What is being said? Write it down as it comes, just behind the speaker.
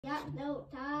Got no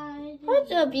time.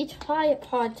 Potter, be quiet,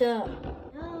 Potter.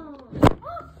 No.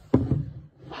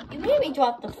 You made me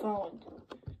drop the phone.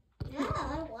 No,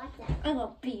 I don't want that. I'm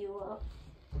gonna beat you up.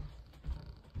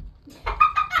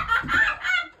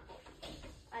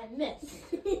 I missed.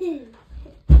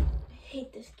 I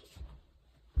hate this game.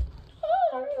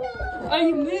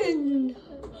 I'm in.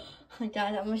 Oh,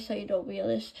 Dad, I'm gonna show you the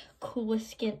realest,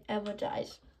 coolest skin ever,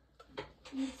 guys.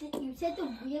 You said the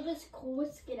weirdest,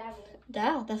 coolest skin ever.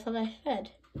 Dad, that's what I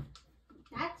said.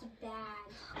 That's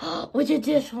bad. Look at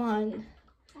this one.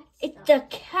 That's It's a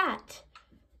cat.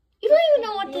 You don't even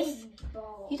know what this. big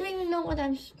ball. You don't even know what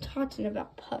I'm talking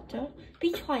about, Potter.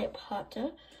 Be quiet,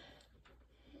 Potter.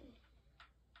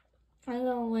 I don't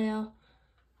know where.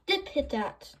 This pit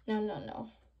that. No.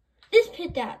 This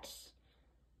pit that.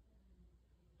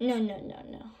 No.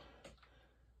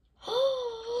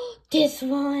 This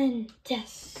one.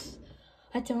 Yes.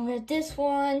 I don't wear this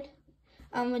one.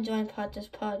 I'm gonna join Potter's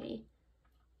party.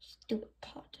 Stupid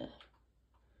Potter.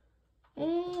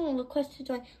 Request to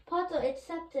join. Potter,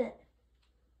 accept it.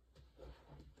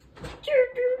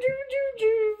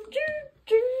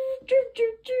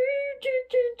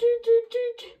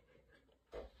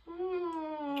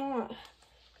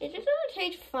 Is it gonna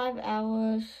take 5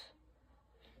 hours?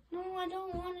 No, I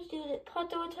don't want to do it.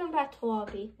 Potter, we'll turn back to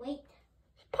lobby. Wait.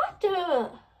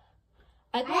 Potter!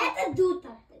 I have to do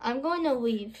something. I'm going to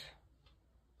leave.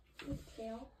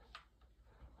 Okay.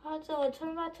 Potter, we'll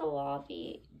turn back to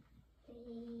lobby.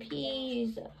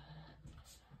 Please.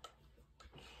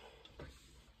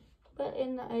 Put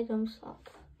in the item shop.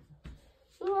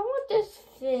 Ooh, I want this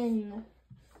fin.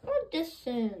 I want this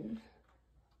fin.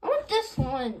 I want this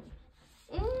one.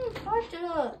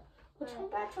 Potter. We'll turn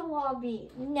back to lobby.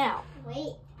 Now.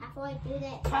 Wait, after I do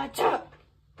that. Potter.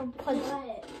 I'm punch.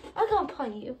 What? I'm gonna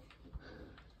punch you.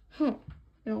 I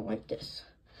don't like this.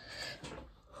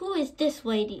 Who is this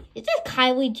lady? Is that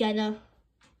Kylie Jenner?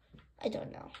 I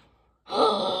don't know.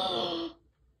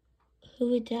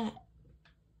 Who is that?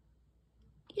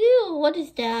 Ew, what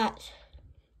is that?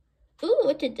 Ooh,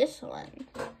 what is this one?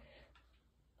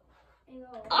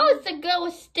 Oh, it's a girl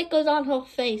with stickers on her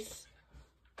face.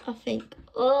 I think.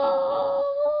 Oh,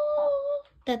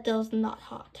 that girl's not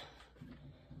hot.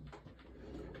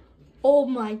 Oh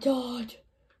my God.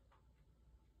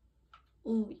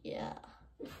 Ooh, yeah.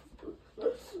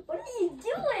 What are you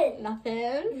doing?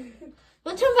 Nothing.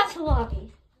 We'll turn back to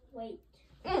lobby. Wait.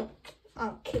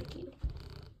 I'll kick you.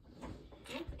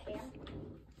 Okay.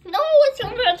 No, it's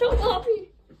turn back to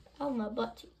lobby. Oh, my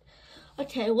butt.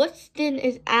 Okay, what skin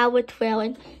is our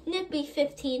trailing? Nippy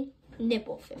 15.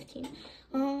 Nipple 15.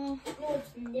 No,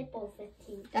 it's nipple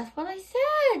 15. That's what I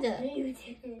said. No, you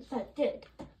didn't. I did.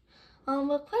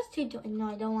 Request to join. No,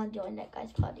 I don't want to join that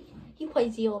guy's party. He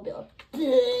plays Zero Bill.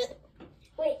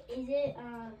 Wait, is it,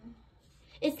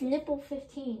 It's nipple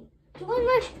 15.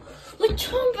 Let's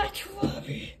turn back to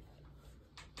lobby.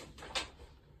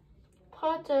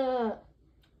 Potter.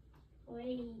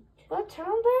 Wait. Let's turn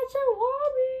back to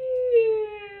lobby.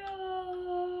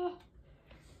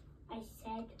 I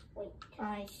said wait.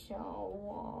 I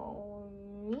shall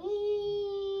me.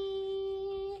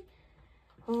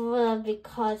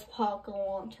 Because Parker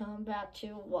won't turn back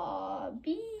to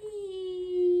lobby.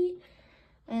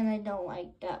 And I don't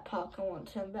like that Parker won't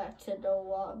turn back to the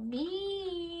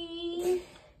lobby.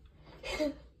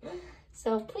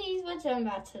 So please return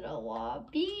back to the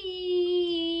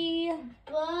lobby.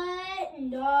 But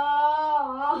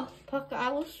no. Parker, I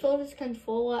will throw this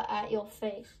controller at your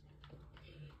face.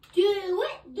 Do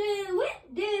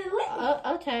it.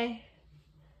 Okay.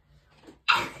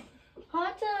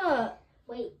 Potter.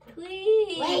 Wait.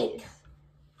 Please. Wait.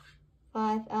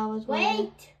 5 hours later.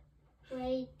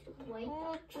 Wait.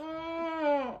 What?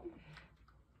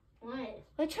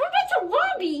 Return back to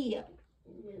lobby.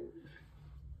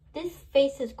 This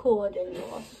face is cooler than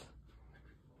yours.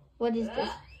 What is this?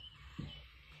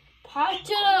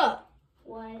 Potter.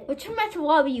 What? Return back to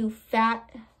lobby, you fat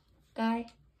guy.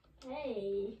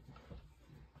 Hey.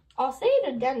 I'll say it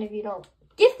again if you don't.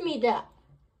 Give me that.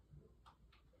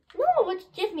 No, let's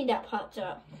give me that,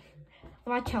 Potter.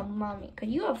 Or I tell mommy, because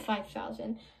you have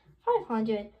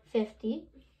 5,550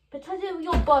 because of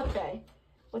your birthday,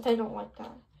 which I don't like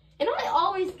that. And I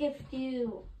always gift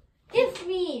you. Gift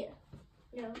me.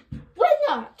 No. Why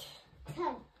not?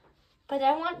 10. But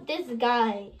I want this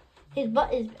guy. His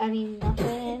butt is,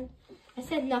 nothing. I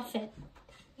said nothing.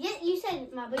 Yeah, you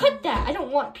said my big Cut that. I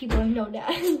don't want people to know that.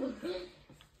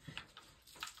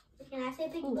 Can I say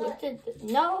big Ooh, butt?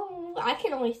 no, I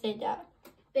can only say that.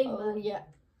 Big Oh, butt. yeah.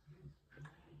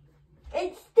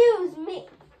 It still me.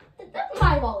 That's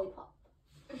my lollipop.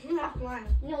 Not mine.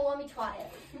 No, let me try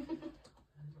it.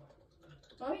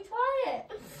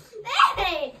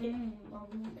 You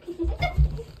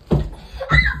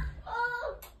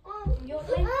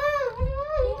okay? Yeah.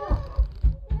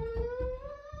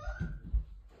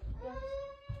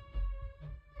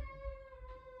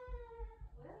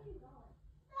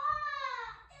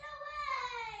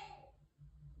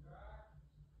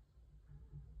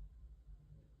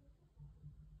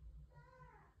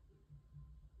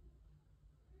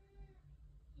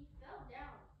 He fell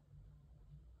down,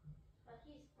 but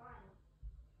he's fine.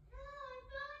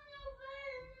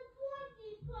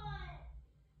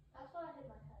 That's why I hit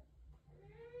my head.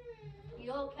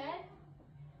 You okay?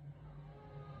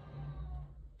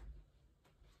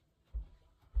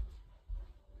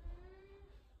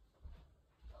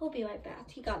 He'll be right back.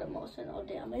 He got emotional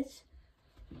damage.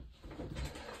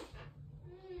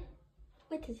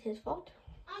 Which is his fault.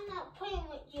 I'm not playing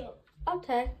with you.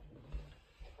 Okay.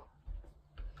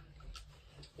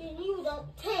 And you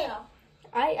don't tell.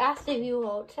 I asked if you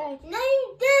were okay. No,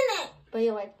 you didn't. But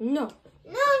you're like, no.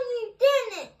 No, you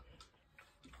didn't.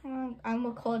 I'm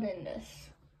recording this.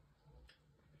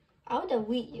 I'll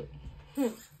delete you.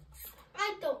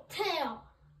 I don't tell.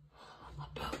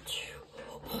 About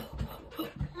you.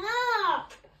 Ah.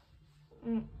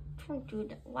 Don't do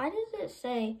that. Why does it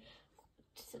say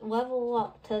level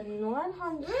up to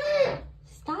 100?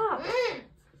 Stop.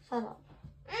 Shut up.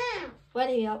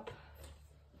 Ready up.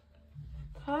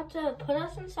 Potter, put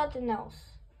us in something else.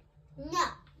 No.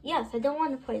 Yes, I don't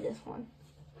want to play this one.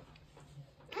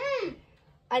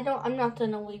 I'm not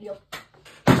gonna leave you.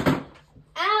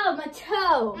 Ow, my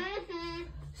toe.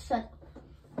 Shut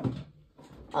up.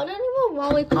 Are there any more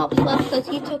lollipops left? Because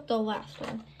he took the last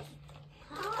one.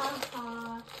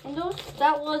 And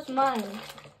that was mine.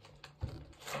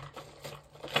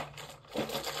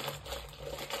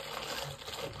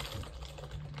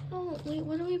 Oh, wait,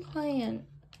 what are we playing?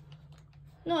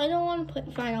 No, I don't want to play.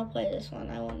 Fine, I'll play this one.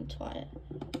 I want to try it.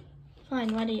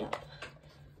 Fine, ready up.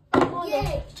 Oh,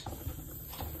 Yay.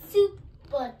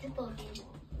 Super duper game.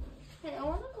 Hey, I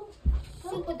want to go.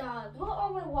 Super dog. What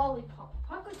are my lollipops?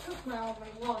 Parker took all my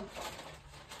lollipops.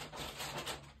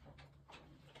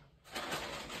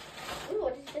 Ooh,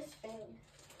 what is this thing?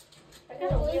 I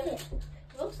got a What is weird. it?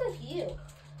 It looks like you.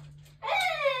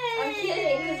 Hey! I'm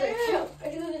kidding. It's a joke.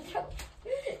 It's a joke.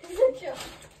 It's a joke.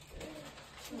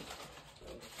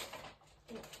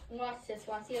 Watch this.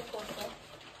 Want to see a closer?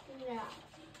 Yeah.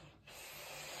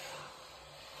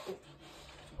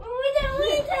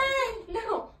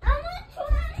 No. I'm not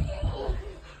trying.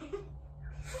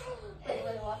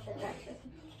 Wait, watch it. Watch it.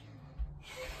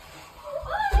 Oh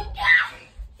my god!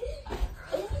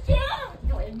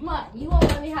 No, it's mine. You won't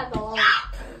let me have the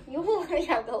lollipop. You won't let me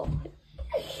have the lollipop.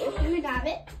 You got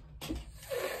it.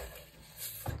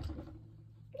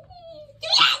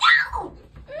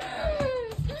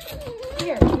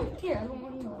 Here, I don't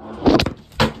want to know.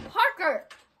 Parker!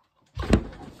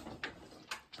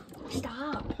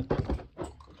 Stop.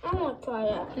 I want to try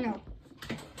that. No.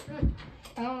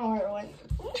 I don't know where it went.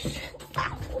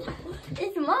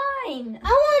 It's mine. I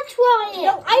want to try it.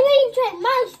 No. I let you try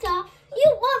my stuff. You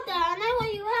want that, and I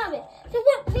want you to have it. So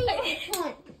what me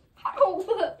want? Oh,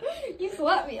 you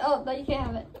slapped me. Oh, no, you can't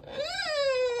have it.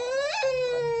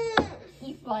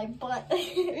 Eat my butt.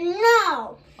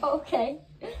 No. Okay.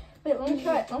 Wait, let me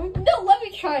try it. Let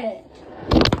me try it.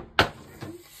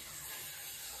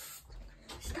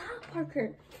 Stop,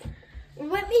 Parker.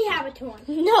 Let me have it, one.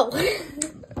 No.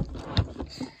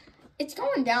 It's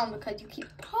going down because you keep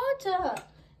Potter.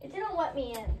 It didn't let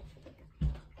me in.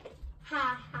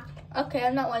 Ha ha. Okay,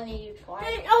 I'm not letting you try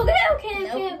it. Okay.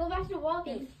 Nope. Go back to the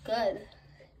lobby. Good.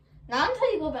 Not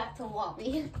until you go back to the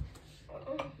lobby.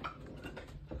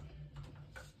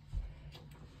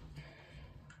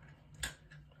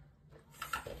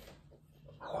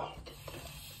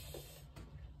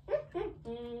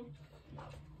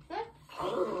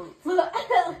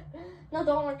 No,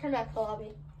 don't return back to the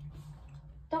lobby.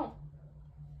 Don't.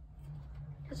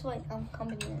 Just wait, I'm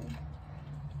coming in.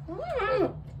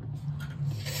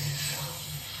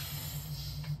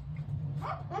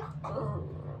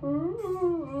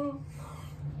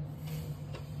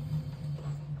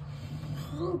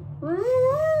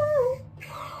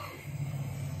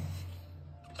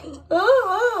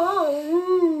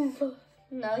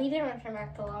 No, he didn't return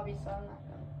back to the lobby, so I'm not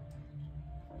gonna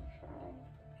try.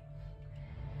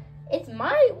 It's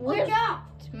my weird.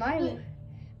 It's my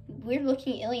weird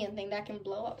looking alien thing that can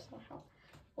blow up somehow.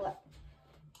 What?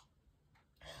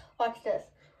 Watch this.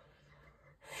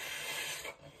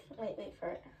 Wait for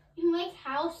it. You make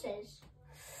houses.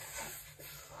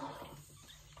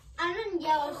 I'm on the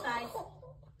yellow side.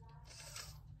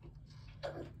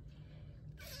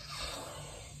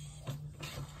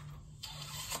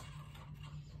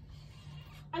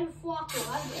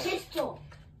 rifle. I have a pistol.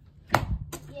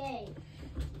 Yay.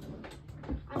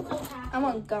 I'm so happy. I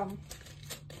want gum.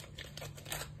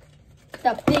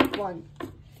 The big one.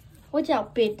 Watch how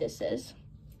big this is.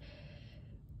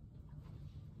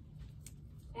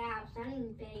 Yeah, it's not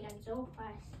even big. I'm so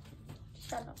fast.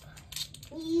 Shut up.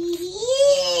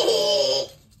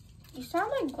 You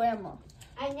sound like grandma.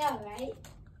 I know, right?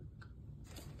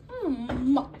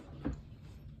 Mm.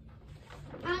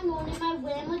 I'm going in my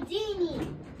Lamborghini.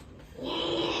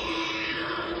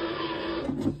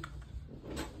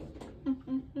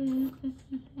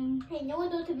 Hey, no one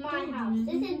go to my house.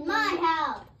 This is my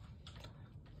house.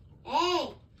 Hey,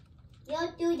 you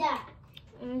don't do that.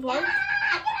 What?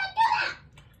 I cannot do that.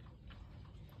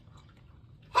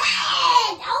 Hey,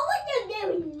 that was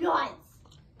very nice.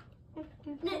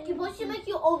 No, you're supposed to make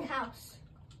your own house.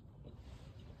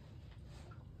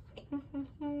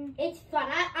 It's fun.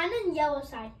 I'm on the yellow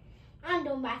side. I'm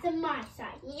going back to my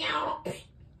side.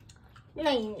 No,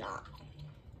 you're not.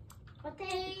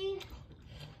 Okay.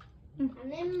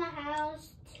 I'm in my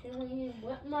house chilling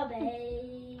with my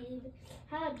babe.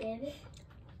 Hi, baby.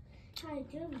 How you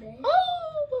doing, babe?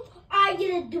 Oh! I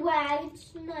get a dragon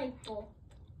sniper.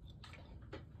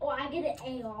 Or I get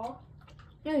an AR.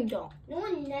 No, you don't. No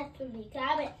one mess with me, because I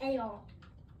have an AR.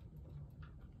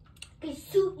 Can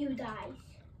shoot you guys.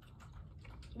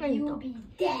 No, you You'll don't. be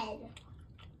dead.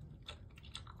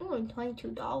 Only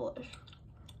 $22.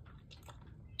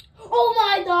 Oh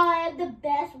my god, I have the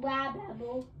best rap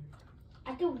ever.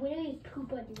 I can really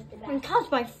poop on you with the I'm bat. touched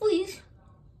by fleas.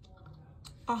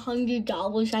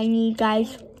 $100 I need,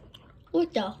 guys.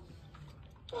 What the?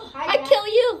 I kill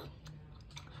you.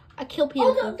 I kill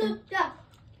people. Oh,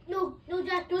 no,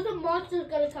 Jack, those are monsters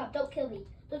gonna come. Don't kill me.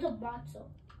 Those are monsters.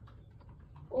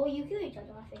 Or you kill each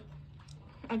other, I think.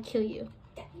 I kill you.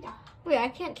 Yeah. Wait, I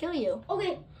can't kill you.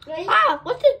 Okay, ready? Ah,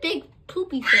 what's this big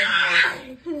poopy thing?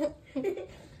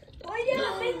 Oh,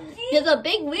 yeah, big G. There's a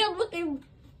big weird looking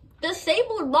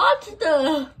disabled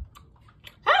monster.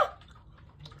 Ah,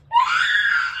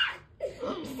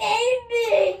 Save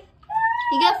me.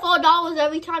 you get $4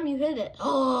 every time you hit it.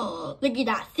 Oh, look at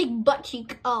that thick butt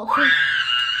cheek. Oh,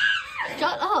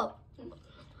 shut up.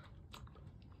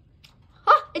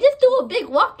 Ah, it just threw a big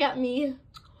rock at me.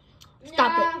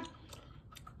 Stop it.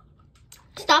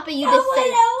 Stop it, you Someone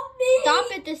disabled. help me. Stop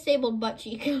it, disabled butt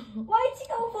cheek. Why'd you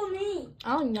go for me?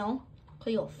 I don't know.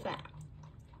 Cause you're fat.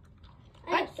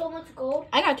 I have so much gold.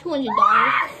 I got $200.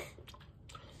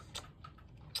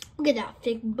 Look at that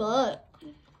thick butt.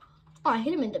 Oh, I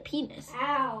hit him in the penis.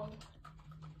 Ow.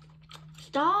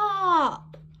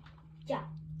 Stop. Yeah.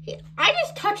 I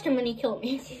just touched him and he killed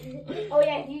me. Oh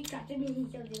yeah, you touched me, he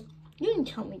killed you. You didn't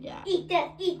tell me that. Eat this,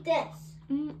 eat this.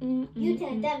 You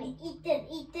tell me, eat this,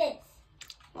 eat this.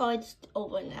 Oh, it's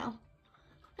over now.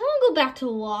 I want to go back to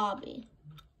the lobby.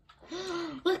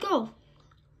 Let's go.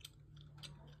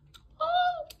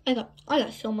 Oh, I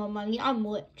got so much money. I'm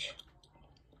rich.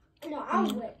 No,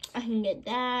 I'm rich. I can get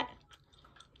that.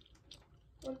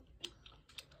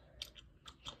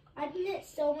 I can get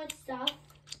so much stuff.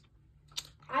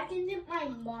 I can get my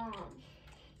mom.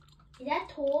 Is that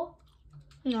tall?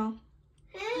 No.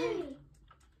 Hey.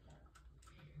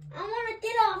 I want to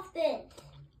get off this.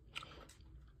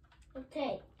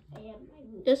 Okay. I have my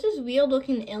root. This is weird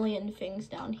looking alien things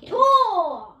down here.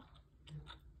 Tall.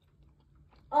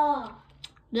 Oh.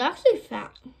 They're actually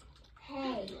fat.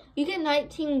 Hey. You get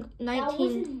 19. That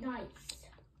wasn't nice.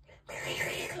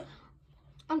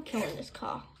 I'm killing this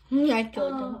car. I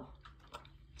killed him. Oh.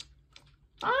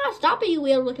 Ah, stop it, you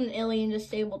weird looking alien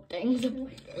disabled things.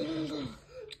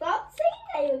 Stop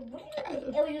saying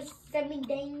that. What are you send me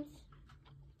things?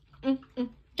 Die,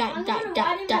 I'm die, gonna die,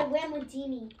 ride in die. my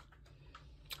Lamborghini.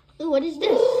 Ooh, what is this?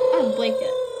 I'll break it.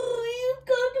 You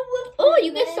go to work. Oh,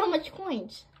 you get so much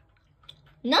coins.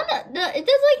 None of the, it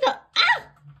does like the, ah!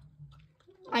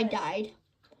 I died.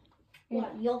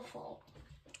 What? Your fault.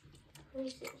 What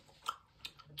is this?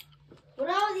 What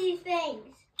are all these things?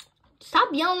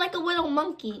 Stop yelling like a little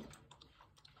monkey.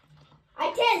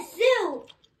 I can't sue.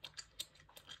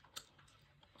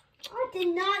 I did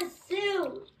not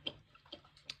sue.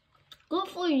 Good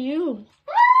for you.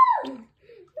 Ah!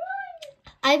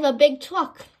 I have a big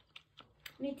truck.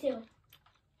 Me too.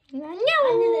 No. I'm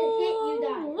gonna hit you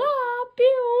guys.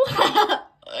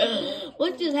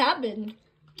 What just happened?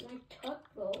 My truck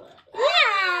rolled.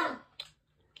 Ah!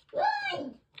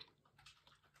 Run!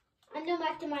 I'm going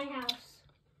back to my house.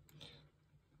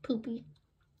 Poopy.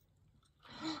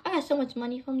 I got so much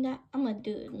money from that. I'm gonna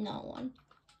do another one.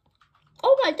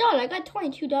 Oh my god, I got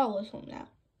 $22 from that.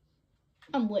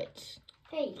 I'm rich.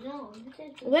 Hey, no. You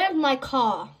can't do Where's my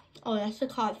car? Oh, that's the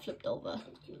car I flipped over.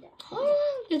 Do that.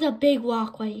 There's a big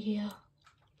rock right here.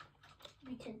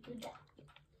 I can't do that.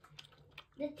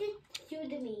 This is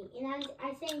to me, and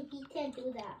I say he can't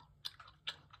do that.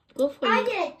 Go for I you.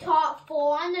 did top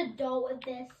 4 on the door with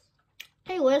this.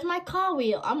 Hey, where's my car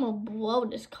wheel? I'm gonna blow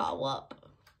this car up.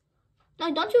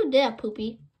 No, don't you dare,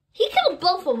 Poopy. He killed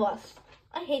both of us.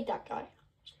 I hate that guy.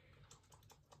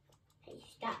 Hey,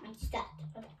 stop my stuff.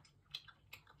 Okay.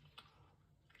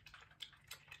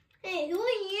 Hey, who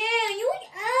are you? You're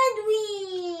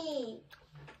ugly.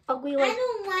 Ugly I like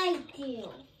don't like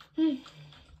you.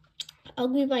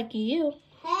 ugly like you.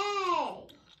 Hey, I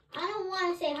don't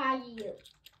want to say hi to you.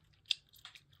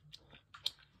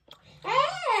 Hey,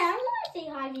 I don't want to say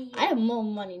hi to you. I have more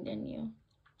money than you.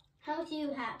 How much do you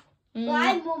have? Mm. Well, I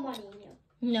have more money than you.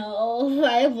 No,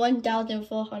 I have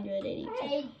 1,480.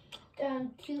 I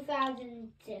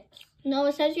 2006. No,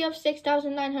 it says you have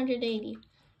 6,980.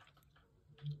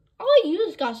 Oh, you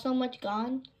just got so much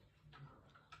gone.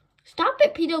 Stop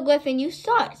it, Peter Griffin. You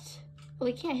sus. Oh,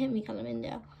 he can't hit me because I'm in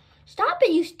there. Stop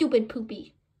it, you stupid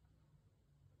Poopy.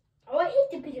 Oh, I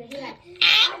hate the picture. He's like,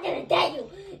 I'm gonna get you.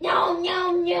 No,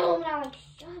 no, no. And I'm like,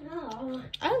 shut up.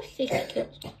 I have 6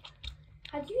 kills.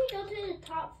 How do you go to the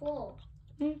top floor?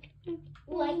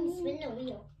 Oh, I can spin the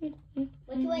wheel.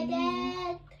 What do I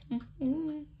get?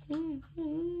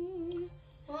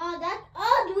 Oh, that's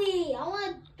ugly. I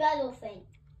want a better thing.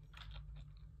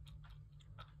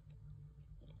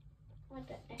 What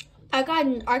the heck? I got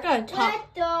a top.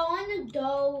 What the? On the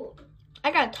door.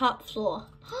 I got a top floor.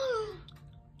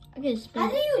 I can spin. How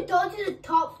do you go to the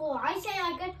top floor? I say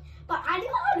I could, but I don't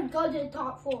know how to go to the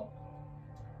top floor.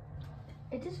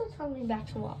 It just was telling me back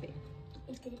to lobby.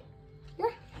 It did. Yeah.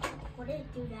 What did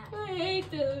it do that? I hate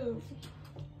this.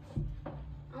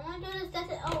 I want to do this.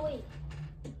 That's it. Oh, wait.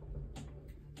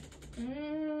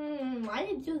 Why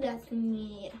did you do that to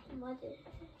me? What is it?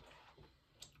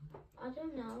 I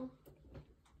don't know.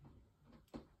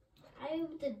 I'm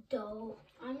the dough.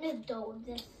 I'm the dough of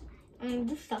this.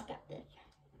 You suck at this.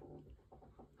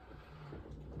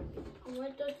 I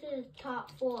want to go to the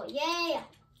top floor. Yeah!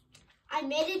 I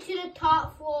made it to the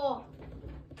top floor.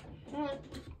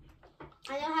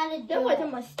 I know how to do That was it. a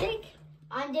mistake.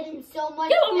 I'm getting so much.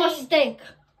 That was a things. mistake.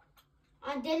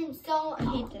 I'm getting so. I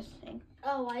hate this thing.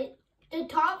 Oh, the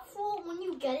top floor, when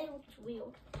you get it, looks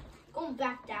weird. Going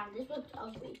back down. This looks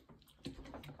ugly.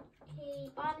 Okay,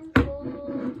 bottom floor.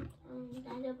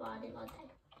 Down the bottom. Okay.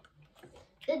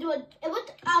 It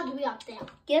looks ugly up there.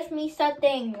 Give me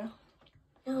something.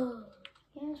 No.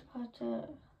 Yes, Potter.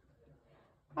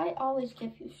 I always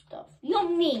give you stuff. You're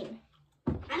mean.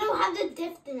 I don't have the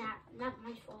gift in that. Not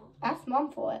my fault. Ask Mom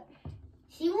for it.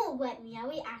 She won't let me. I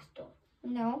already asked her.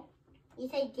 No, You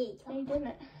say did. I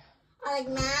didn't. I'm like,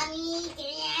 Mommy, can I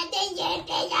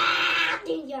have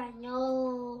the gift?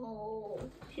 No.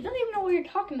 She doesn't even know what you're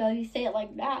talking about if you say it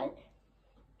like that.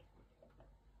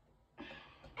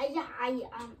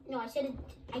 No, I said it.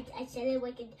 I said it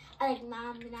like I like,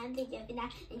 Mom, can I have the gift? And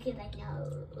she's like,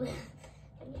 no.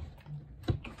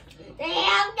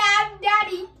 Damn,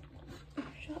 Daddy.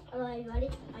 Alright, ready?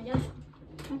 I just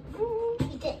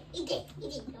eat it.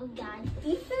 Oh God.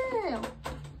 Ethan.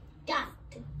 God.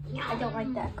 I don't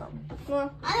like that gum.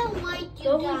 Well, I don't like you.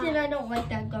 the reason I don't like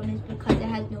that gum is because it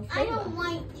has no I flavor. don't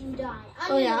like you die.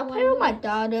 Oh yeah, I played with my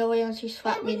dad earlier and she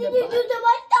slapped me in the What did you do butt. to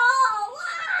my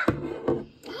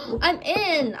dog? I'm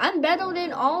in. I'm better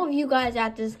than all of you guys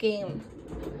at this game.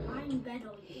 I'm better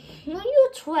than you. No,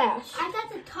 you're trash. I got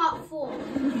the top 4.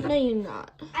 No, you're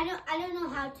not. I don't know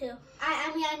how to.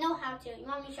 I mean I know how to. You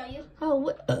want me to show you?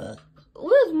 Oh,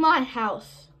 where's my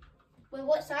house? Wait,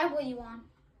 what side were you on?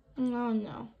 No,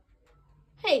 no.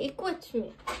 Hey, it quits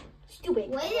me. Stupid.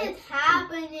 What is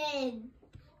happening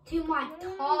to my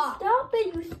top? Stop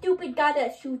it, you stupid guy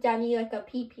that shoots at me like a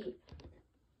pee-pee.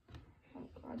 Oh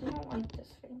God, I don't like this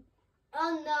thing.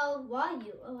 Oh no, why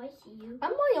you? Oh, I see you.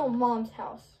 I'm at your mom's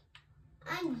house.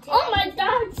 I'm dancing. Oh my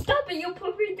God, stop it, you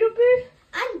poopy doopy.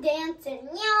 I'm dancing.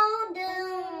 No,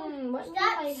 dude. What's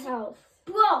Stop. my house?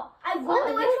 Bro, I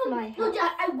run away that's from my no, house.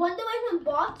 Dad, I run away from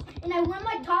bots and I went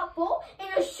my top 4 and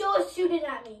a show is shooting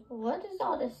at me. What is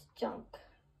all this junk?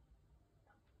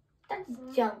 That's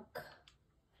junk.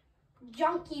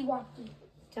 Junky wonky.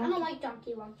 I don't Junky, like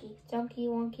junky wonky. junky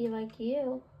wonky like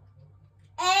you.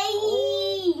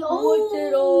 Hey, yo. Look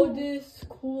at all this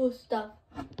cool stuff.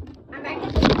 I'm back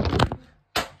at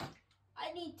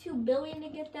I need 2 billion to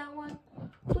get that one.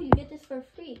 Oh, you get this for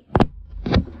free.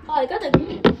 Oh, I got a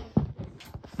green.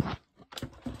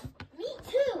 Me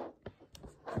too.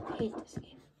 I hate this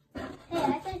game. Hey,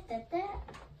 I just did that.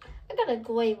 I got a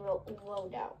gray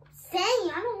rolled out. Same,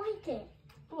 I don't like it.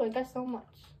 Oh, I got so much.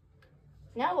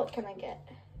 Now what can I get?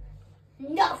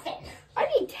 Nothing. I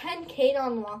need 10K to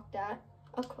unlock that.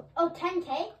 Okay. Oh,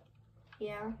 10K?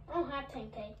 Yeah. I don't have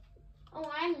 10K. Oh,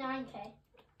 I have 9K.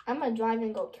 I'm gonna drive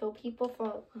and go kill people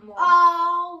for more.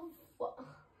 Oh.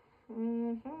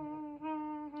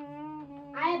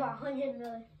 I have 100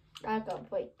 million. I gotta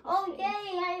break. Oh,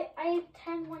 yay. I have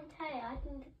 10 1K. I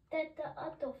can get the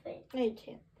other thing. No, you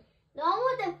can't. No, I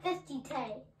want the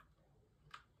 50K.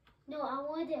 No, I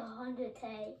want the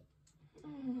 100K.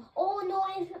 Oh, no,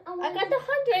 I got the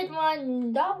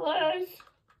 $101.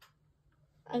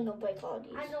 I'm gonna break all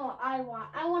these. I know what I want.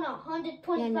 I want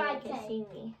 125K. Yeah, no one can see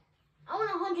me. I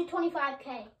want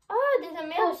 125K. Oh, there's a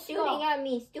man Oh, shooting stop. at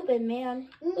me. Stupid man.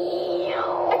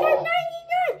 No. I got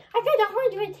 99. I got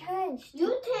 110. You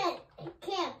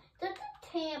can't. That's a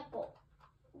temple.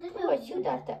 This Oh, I is shoot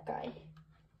at that guy.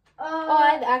 Oh,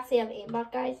 I actually have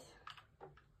aimbot, guys.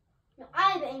 no,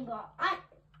 I have aimbot.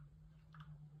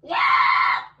 Yeah.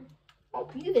 Oh,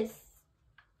 you this.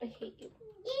 I hate you.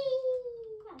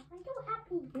 Yeah, I'm so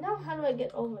happy. Now, how do I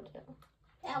get over there?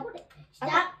 Yeah,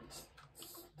 stop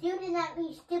shooting at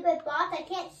me, stupid boss. I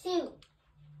can't shoot.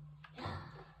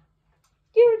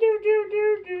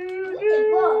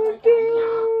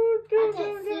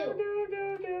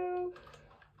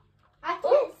 I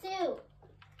can't shoot.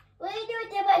 What are you doing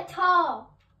to my toe?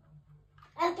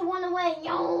 That's the one away.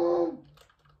 No.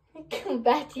 Come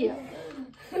back here.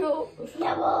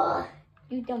 Never.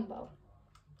 You Dumbo.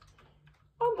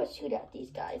 I'm gonna shoot at these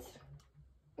guys.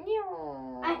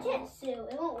 I can't shoot.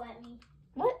 It won't let me.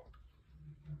 What?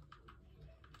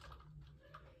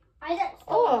 I got so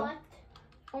Oh. much.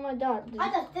 Oh my god. I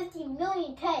got 50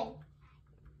 million K.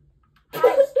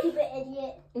 Hi, stupid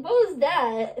idiot. What was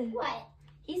that? What?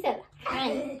 He said,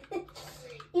 hi.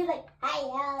 He's like, hi,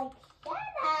 Alex. Shut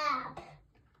up.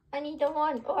 I need the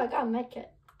one. Oh, I got a med kit.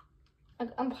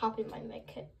 I'm popping my med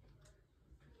kit.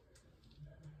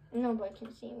 Nobody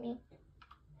can see me.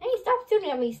 Hey, stop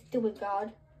shooting at me, stupid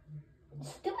god.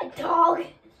 Stupid dog.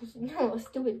 No,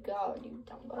 stupid god, you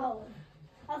Dumbo. Oh.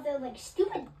 I was like,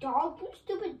 stupid dog? You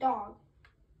stupid dog.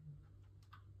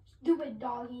 Stupid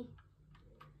doggy.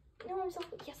 No, I'm so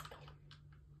yes.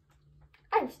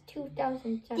 I have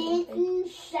 2,007. Dancing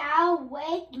shall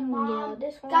wake, Yeah, Mom.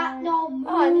 this one. Got no move.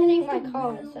 Oh, I'm hitting my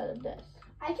car instead of this.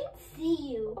 I can see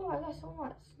you. Oh, I got so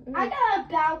much. I got a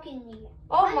balcony.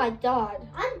 Oh my god.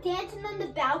 I'm dancing on the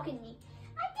balcony.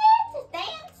 I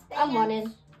dance. I'm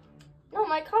running. No,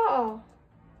 my car.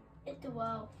 It's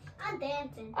well. I'm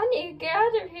dancing. I need to get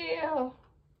out of here.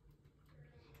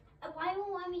 Why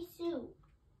won't let me shoot?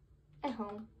 At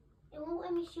home. It won't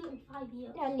let me shoot in 5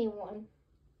 years. Yeah, I need one.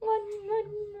 I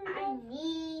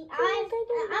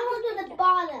want to the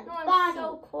bottom. No, I'm bottom.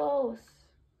 so close.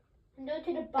 Go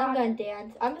to the I'm bottom. gonna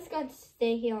dance. I'm just gonna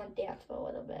stay here and dance for a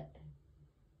little bit.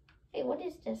 Hey, what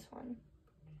is this one?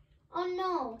 Oh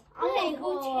no. Hey,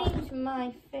 who changed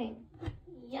my thing?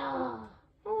 Yeah.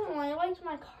 Oh, I liked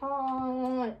my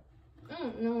car. I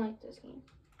don't like this game.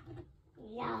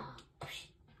 Yeah.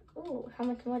 Oh, how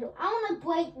much more do I want to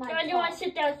break my I toe. don't want to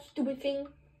sit down, stupid thing.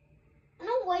 I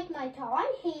don't like my toe.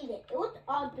 I hate it. It was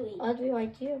ugly. I'll do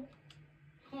like you.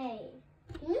 Hey.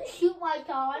 Can you shoot my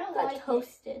toe? I don't Got like it.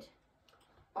 toasted.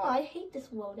 Oh, I hate this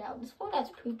loadout. This loadout's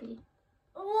creepy.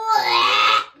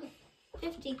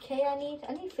 50K I need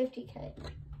 50K.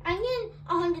 I need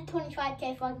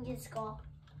 125K if I can get a score.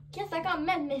 Yes, I got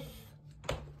Medmith.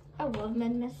 I love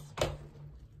Medmith.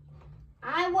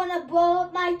 I want to blow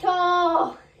up my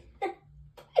toe. What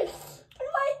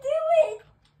am I doing?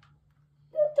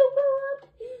 Don't blow up.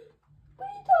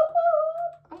 Please don't blow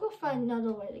up. I'm gonna find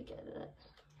another way to get it.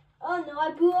 Oh no,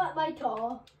 I blew up my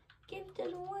toe. Give it to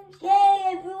the ones. Yay,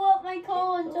 I blew up my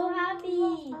toe. I'm so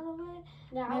happy.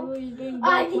 Now, Memories bring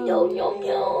I back. can do no.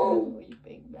 Memories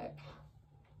bring back.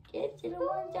 Give to the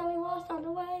ones that we lost on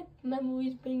the way.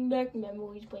 Memories bring back.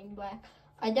 Memories bring back.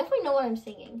 I definitely know what I'm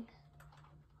singing.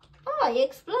 Oh, I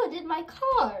exploded my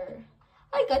car.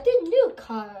 I got a new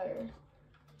car.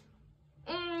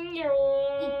 Eat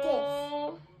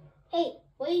this. Hey,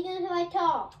 what are you doing to my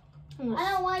toe?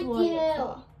 I don't like you.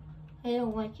 I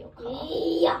don't like your car.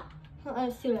 Yeah.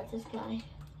 I'll shoot at this guy.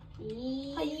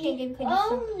 Oh, you can't get me.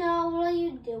 Oh no, what are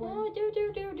you doing? Oh,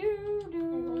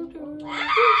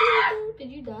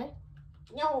 Did you die?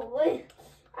 No,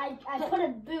 I put a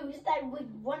boost. I would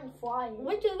run flying.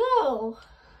 Where'd you go?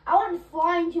 I went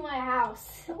flying to my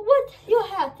house. What? You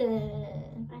have to.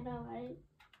 I know, right?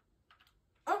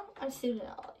 Oh, I'm shooting at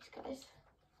all these guys.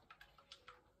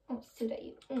 I'm shooting at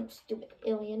you. Stupid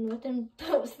alien with them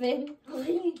post thing. What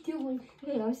are you doing?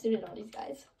 I'm shooting at all these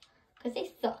guys. Because they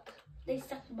suck. They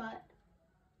suck butt.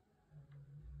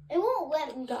 It won't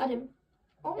let me. Got him.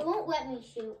 Oh. It won't let me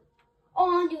shoot.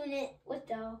 Oh, I'm doing it with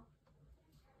the...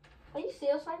 Are you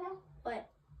serious right now? What?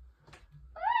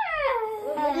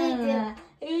 What did you do?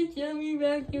 It's yummy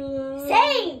vacuum.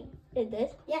 Same! It did?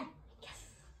 Yeah. Yes.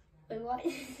 Wait, what?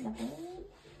 Nothing.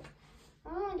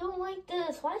 Oh, I don't like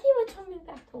this. Why did you return me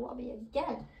back to lobby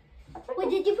again? Wait,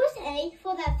 did you press A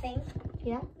for that thing?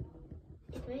 Yeah.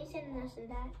 It's really sending us in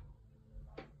that.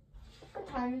 What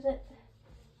time is it?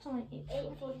 It's only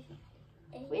 8:40.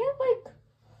 We have like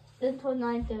until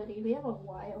 9:30. We have a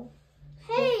while.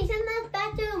 Hey, send us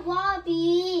back to the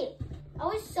lobby. I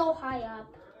was so high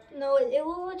up. No, it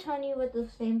will return you with the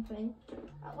same thing.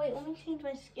 Wait, let me change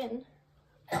my skin.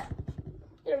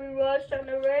 Every rush on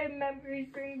the red memories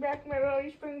bring back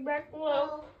memories, bring back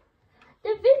love. The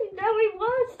things that we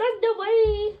once tucked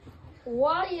away.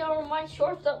 Why are my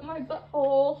shorts up my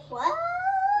butthole? What?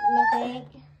 Nothing.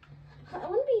 I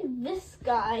want to be this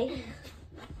guy.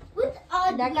 What's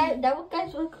ugly? That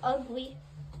guys look ugly.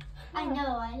 I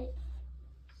know,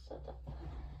 Shut up.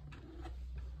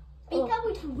 Think that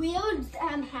was weird,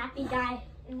 happy guy.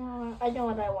 No, I know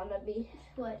what I want to be.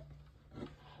 What?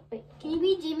 Wait, Can you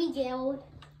be Jimmy Gerald?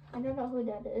 I don't know who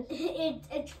that is.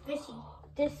 It's Fishy.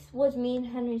 This was me and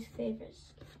Henry's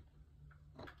favorites.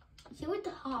 She was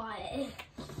hot.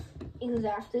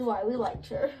 Exactly why we liked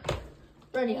her.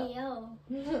 Ready up. Hey, yo.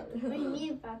 What do you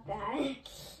mean about that?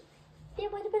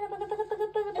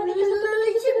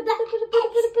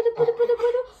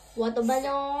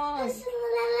 Watermelon.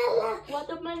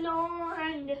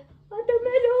 Watermelon.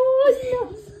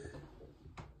 Watermelon.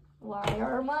 Why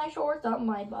are my shorts up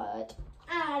my butt?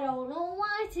 I don't know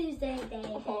why Tuesday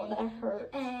day. Oh, that hurt.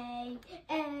 A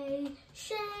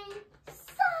shame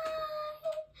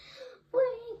side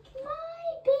break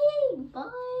my big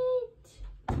butt.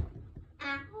 Ow,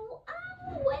 ow,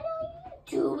 what are you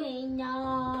doing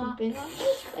now? Pooping on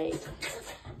his face.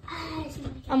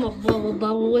 I'm a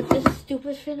bubble with this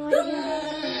stupid fin right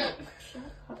here. Shut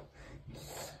up.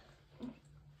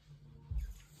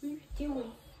 What are you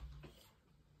doing?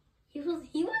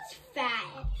 He was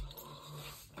fat.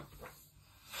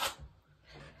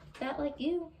 Fat like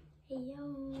you. Hey,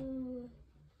 yo.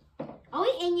 Are we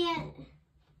in yet?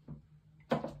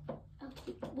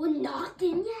 Okay. We're not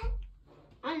in yet?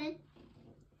 I'm in.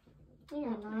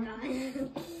 You're not.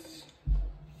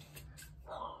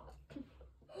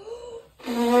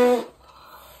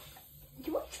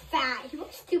 He looks fat. He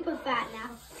looks super fat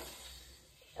now.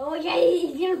 Oh, yeah,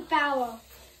 he's gonna foul.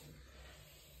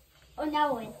 Oh,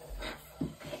 now we're in.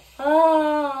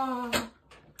 Oh.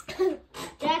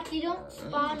 Jack, you don't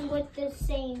spawn with the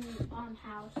same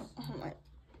house. Oh my.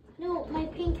 No, my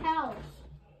pink house.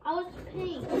 I was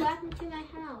pink. What happened to my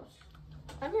house?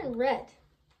 I'm in red.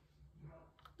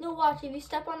 No, watch. If you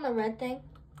step on the red thing,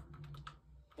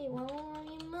 it won't let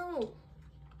you move.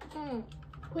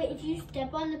 Wait, if you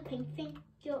step on the pink thing,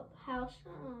 your house.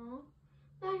 Oh,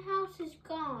 my house is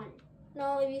gone.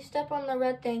 No, if you step on the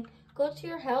red thing, go to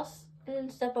your house and then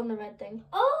step on the red thing.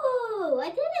 Oh, I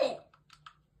did it.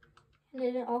 And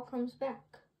then it all comes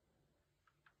back.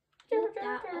 How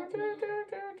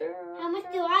much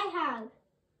do I have?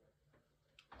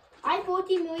 I have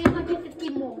 40,150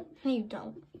 more. No, you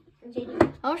don't.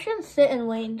 I'm just gonna sit and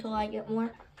wait until I get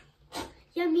more.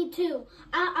 Yeah, me too.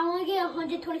 I want to get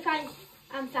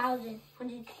 125,000.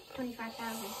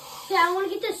 Yeah, I want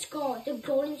to get the skull, the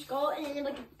golden skull, and then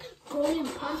like a golden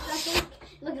punch, I think,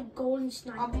 like a golden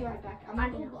sniper. I'll be right back. I'm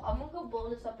gonna go blow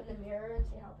this up in the mirror and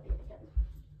see how big it gets.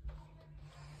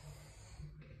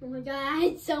 Oh my god, I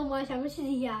hate so much. How much does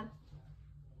he have?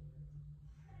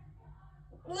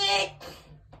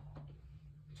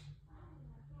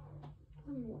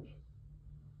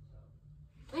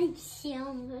 I'm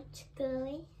so much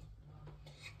girly.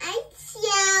 I'm so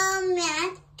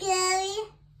much girly.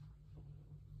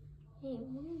 Hey,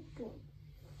 what are you doing?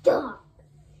 Stop!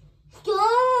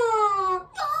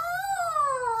 Stop!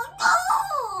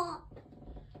 Stop!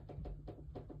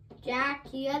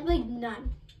 Jack, you have like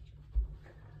none.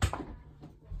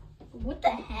 What the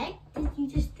heck did you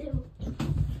just do?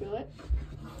 Feel it?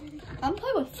 I'm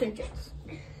playing with fidgets.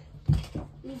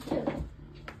 Me too.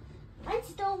 I'm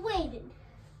still waiting.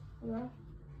 Yeah.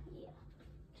 Yeah.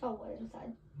 It's all wet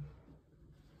inside.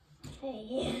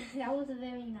 Hey, that was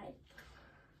very nice.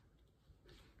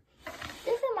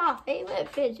 This is my favorite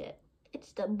fidget.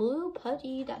 It's the blue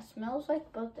putty that smells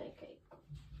like birthday cake.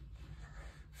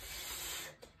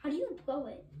 How do you blow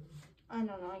it? I don't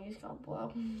know, I just got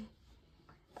blow.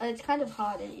 It's kind of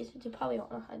hard. You probably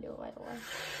don't know how to do it right away.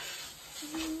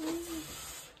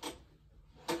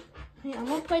 Hey, I'm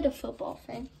gonna play the football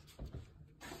thing.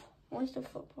 Where's the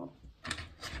football?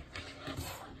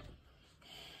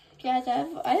 Guys,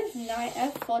 I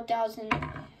have 4,000.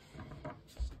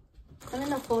 I'm in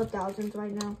the 4,000s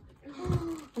right now.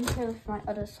 I'm playing with my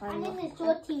other side. I'm in the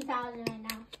 14,000 right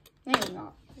now. No, you're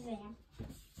not. I am.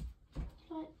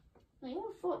 What? No,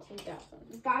 you're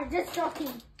 14,000. Guys, just 14.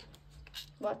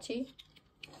 What, see?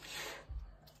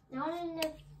 Now I'm in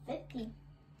the 50.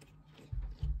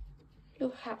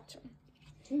 You have to.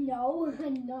 No,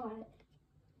 I'm not.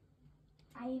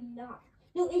 I am not.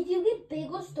 No, if you get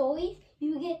bigger stories,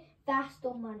 you get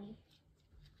faster money.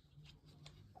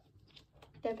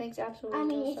 That makes absolutely I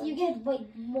mean, no if sense. you get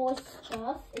like more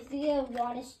stuff, if you get a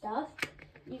lot of stuff,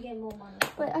 you get more money.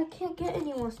 But I can't get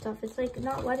any more stuff. It's like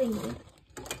not letting me.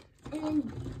 And then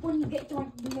when you get to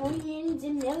like millions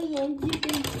and millions, you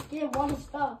can get a lot of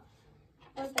stuff.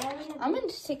 I'm in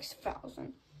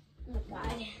 6,000. Oh my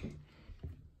god.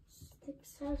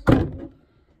 6,000.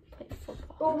 Play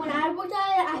football. But when I looked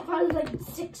at it, I found like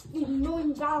 $60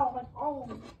 million. Like, oh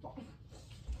my god.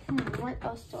 What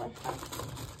else do I have?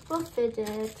 Well,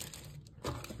 fidget.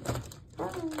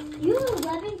 You have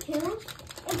 11 kills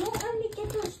and don't let me get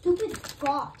those stupid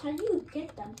drops. How do you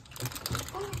get them?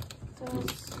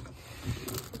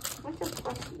 What's the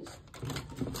plushies?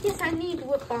 Yes, I need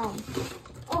whip bomb.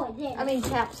 Oh, I did. I mean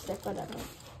chapstick, whatever.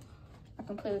 I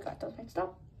completely got those mixed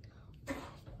up.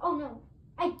 Oh no.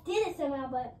 I did it somehow,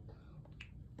 but.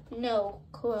 No,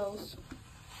 close.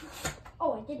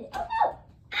 Oh, I did it. Oh no!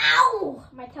 Ow!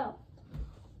 My toe.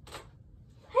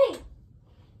 Hey!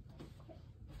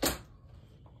 I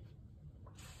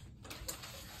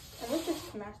wish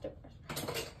this master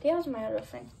brush. There's my other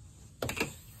thing.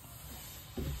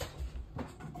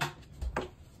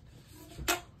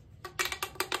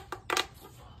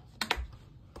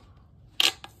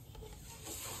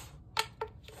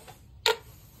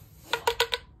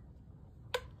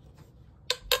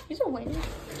 Is it windy?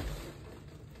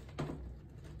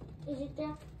 Is it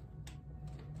there?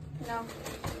 No.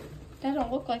 Doesn't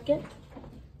look like it.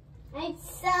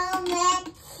 It's so much.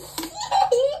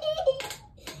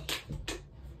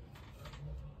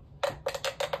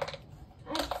 I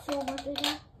have so much of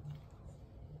that.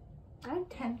 I have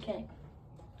 10K.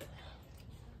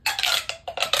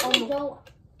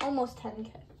 Almost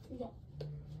 10K. Yeah.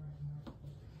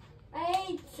 I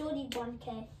had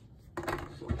 31K.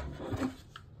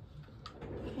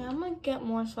 Okay, I'm gonna get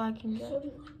more so I can get.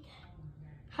 31K.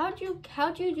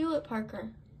 How'd you do it, Parker?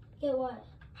 Get what?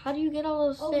 How do you get all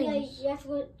those Oh, yeah, things? you have to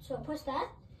go. So push that,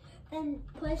 and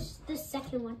push the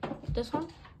second one. This one?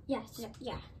 Yes.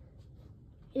 Yeah.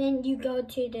 And then you go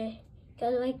to the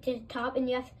top, and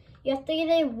you have to get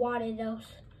a water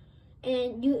dose,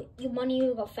 and your money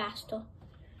will go faster.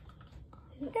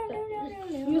 You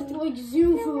have to like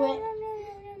zoom through it.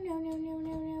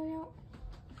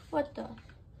 What the?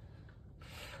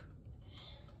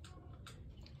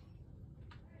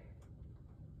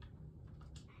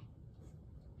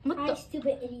 What Hi, the?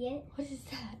 stupid idiot. What is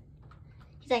that?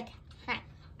 He's like, hi.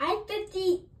 I have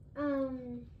 50 I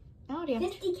already have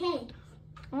 50K.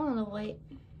 I want to wait.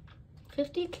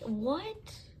 50K?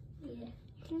 What? Yeah. You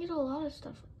can get a lot of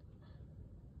stuff.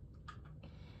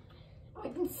 I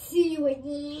can see you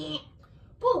again.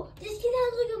 Bro, this kid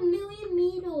has like 1,000,000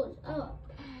 meters up.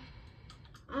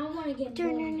 I want to get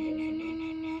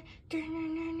more.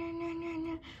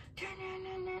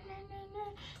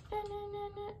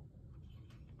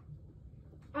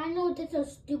 I know that's a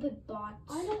stupid bot.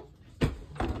 I don't.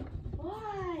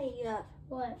 Why?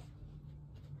 What?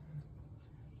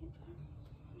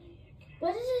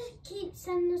 Why does this keep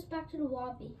sending us back to the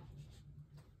lobby?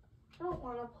 I don't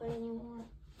want to play anymore.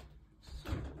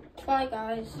 Bye,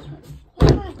 guys.